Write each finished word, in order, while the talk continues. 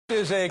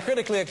Is a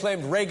critically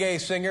acclaimed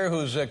reggae singer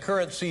whose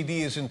current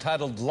CD is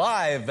entitled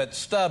Live at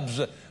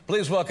Stubbs.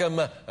 Please welcome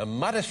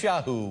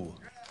Matisyahu.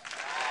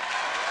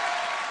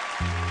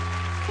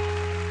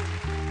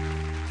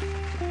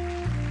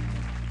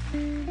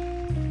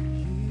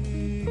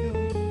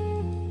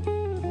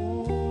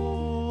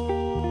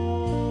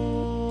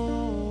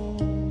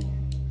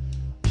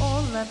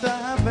 All that I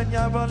have and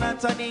you're all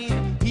that I need.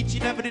 Each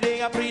and every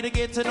day I pray to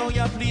get to know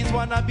you. Please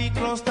wanna be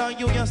close to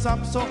you. Yes,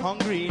 I'm so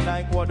hungry,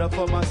 like water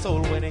for my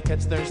soul when it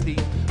gets thirsty.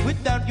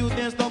 Without you,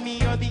 there's no me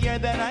or the air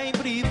that I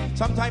breathe.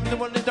 Sometimes the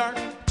world is dark,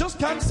 just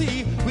can't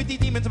see. With the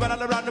demons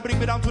running all around to bring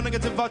me down to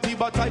negativity.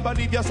 But I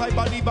believe, yes, I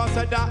believe. I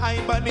said that I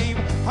believe.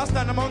 I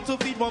stand among 2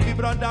 feet, won't be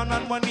brought down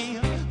on one knee.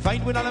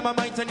 Fight with all of my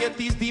might and get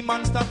these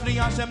demons to flee.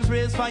 Hashem's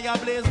rays, fire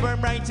blaze, burn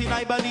bright in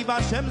I believe.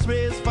 Hashem's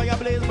rays, fire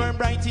blaze, burn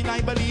bright in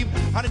I believe.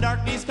 And the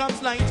darkness comes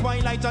light,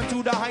 twilight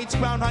unto the heights,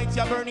 crown heights,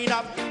 you're burning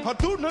up.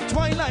 Unto the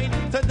twilight,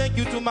 so thank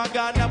you to my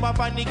God, now I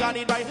finally got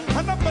it right.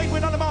 And I fight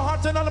with all of my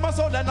heart and all of my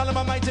soul and all of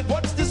my might. And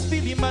what's this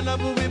feeling, my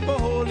love, will rip a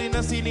hole in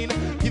the ceiling.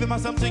 Giving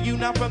myself to you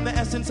now from the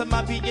essence of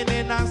my being,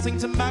 and I sing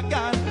to my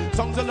God.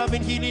 Songs of love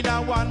and healing,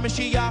 I want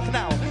Mashiach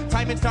now.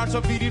 Time it starts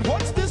of feeling.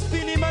 What's this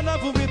feeling, my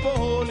love, will rip a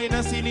hole in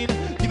the ceiling.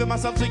 Giving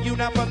myself to you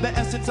now from the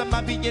essence of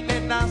my being,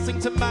 and I sing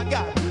to my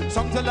God.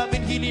 Songs of love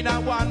and healing, I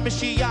want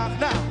Mashiach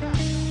now.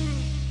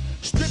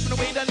 Stripping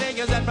away the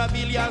layers and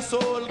reveal your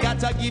soul.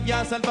 Gotta give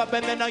yourself up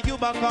and then you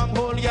become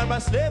whole. You're a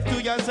slave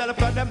to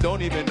yourself and them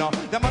don't even know.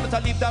 Them want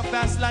to live the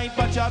fast life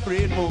but your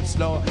brain moves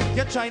slow.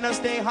 You're trying to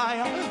stay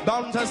high,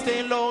 bound to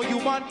stay low. You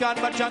want God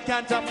but you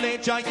can't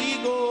inflate your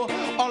ego.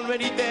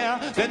 Already there,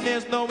 then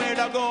there's nowhere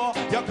to go.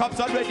 Your cup's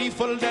already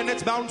full, then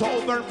it's bound to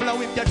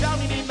overflow. If you're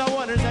drowning in the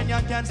waters and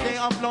you can't stay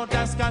afloat,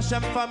 ask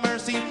Hashem for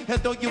mercy.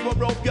 As though you were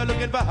broke, you're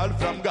looking for help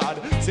from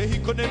God. Say he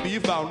couldn't be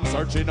found,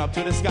 searching up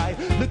to the sky,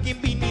 looking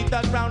beneath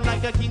the ground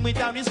like a king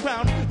without his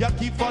crown. You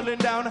keep falling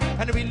down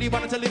and really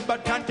wanted to live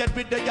but can't get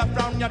rid of your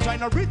frown. You're trying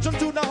to reach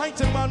onto the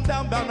heights and run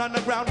down, bound on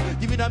the ground.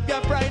 Giving up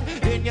your pride,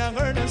 then you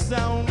heard a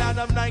sound. Out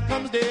of night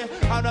comes day,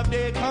 out of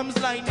day comes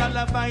light.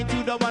 Nullify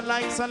to the one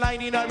like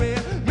sunlight in a ray.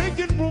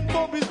 Making room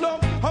for his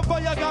love, a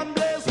fire gun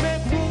blaze.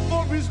 Make room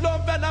for his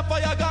love and a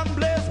fire gun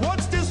blaze.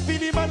 What's this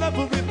feeling, my love,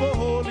 will rip a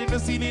hole in the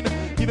ceiling.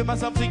 Giving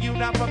myself to you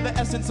now from the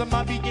essence of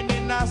my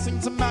beginning. I sing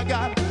to my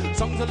God.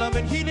 Songs of love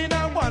and healing,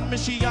 I want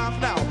Mashiach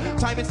now.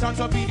 Time it starts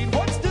beating.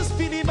 What's this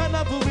feeling, my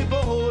love, will rip a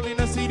hole in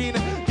the ceiling.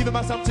 Giving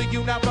myself to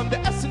you now from the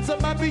essence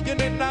of my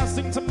beginning. I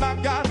sing to my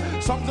God.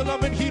 Songs of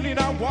love and healing,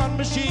 I want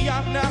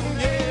Mashiach now.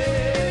 Yeah.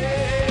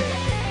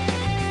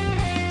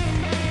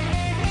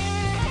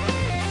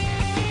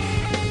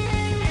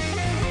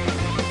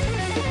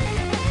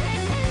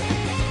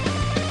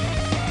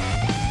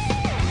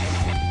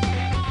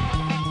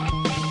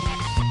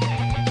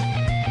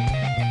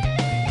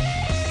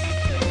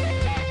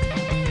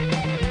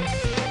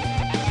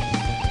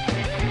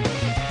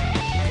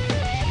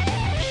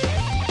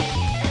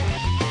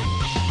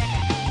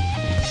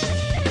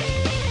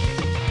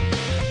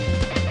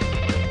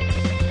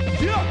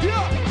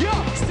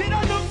 Still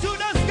I look to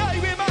the sky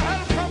where my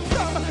help comes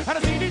from, and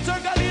I see the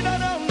circling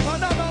around on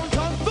the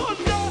mountain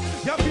thunder.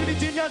 You feel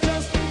it in your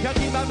chest, you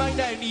keep my mind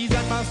at ease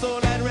and my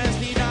soul at rest,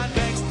 need not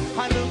vex.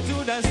 I look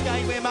to the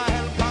sky where my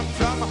help comes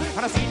from,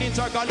 and I see the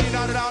circling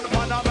around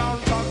on the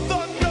mountain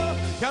thunder.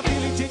 You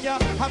feel it in your,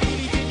 I feel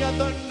it in your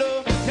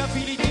thunder. You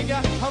feel it in your,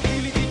 I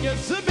feel it in your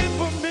zipping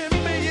for me.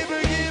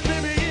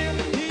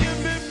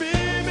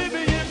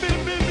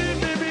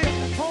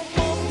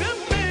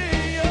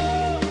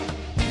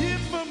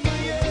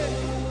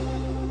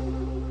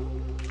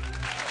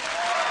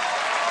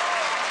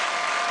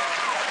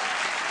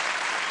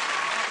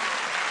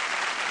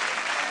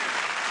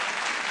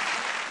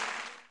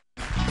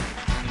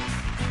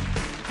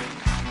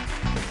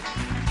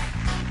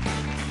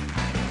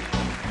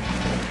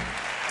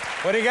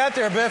 What do you got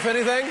there, Biff?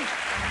 Anything?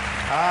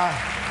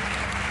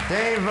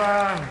 Dave,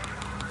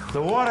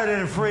 the water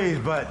didn't freeze,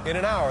 but... In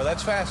an hour.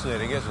 That's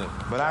fascinating, isn't it?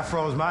 But I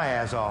froze my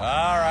ass off.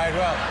 All right,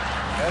 well,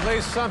 at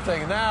least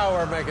something. Now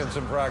we're making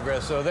some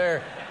progress. So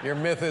there, your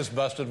myth is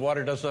busted.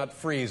 Water does not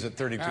freeze at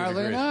 32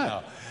 degrees.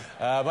 Not.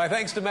 No. My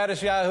thanks to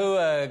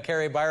Matisyahu,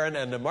 Carrie Byron,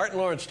 and Martin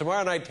Lawrence.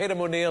 Tomorrow night,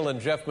 Tatum O'Neal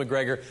and Jeff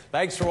McGregor.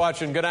 Thanks for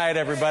watching. Good night,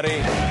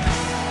 everybody.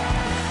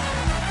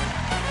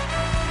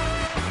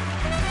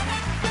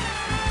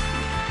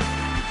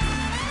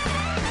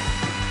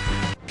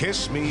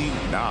 Kiss Me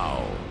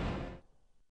Now.